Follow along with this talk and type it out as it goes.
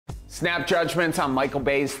Snap Judgements on Michael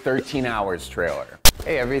Bay's 13 Hours trailer.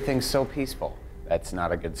 Hey, everything's so peaceful. That's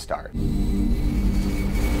not a good start.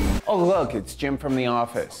 Oh look, it's Jim from The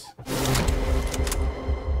Office.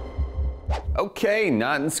 Okay,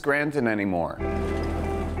 not in Scranton anymore.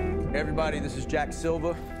 Hey everybody, this is Jack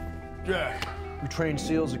Silva. Jack. We train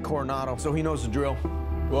SEALs at Coronado, so he knows the drill.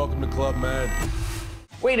 Welcome to Club Med.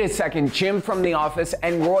 Wait a second, Jim from The Office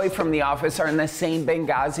and Roy from The Office are in the same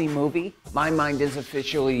Benghazi movie? My mind is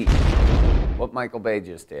officially what Michael Bay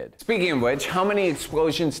just did. Speaking of which, how many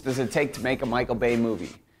explosions does it take to make a Michael Bay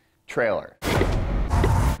movie? Trailer.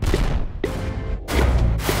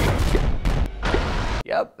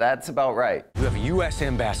 Yep, that's about right. You have a U.S.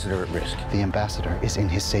 ambassador at risk. The ambassador is in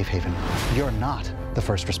his safe haven. You're not the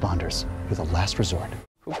first responders. You're the last resort.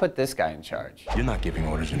 Who put this guy in charge? You're not giving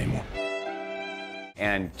orders anymore.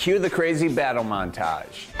 And cue the crazy battle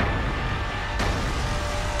montage.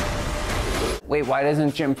 Wait, why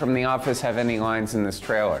doesn't Jim from The Office have any lines in this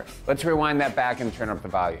trailer? Let's rewind that back and turn up the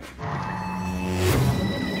volume.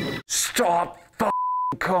 Stop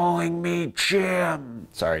calling me Jim.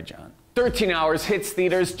 Sorry, John. 13 Hours hits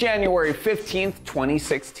theaters January 15th,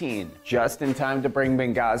 2016. Just in time to bring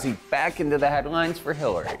Benghazi back into the headlines for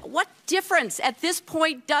Hillary. What difference at this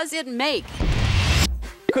point does it make?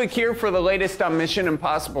 Click here for the latest on Mission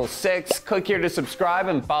Impossible 6. Click here to subscribe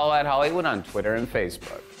and follow at Hollywood on Twitter and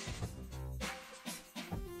Facebook.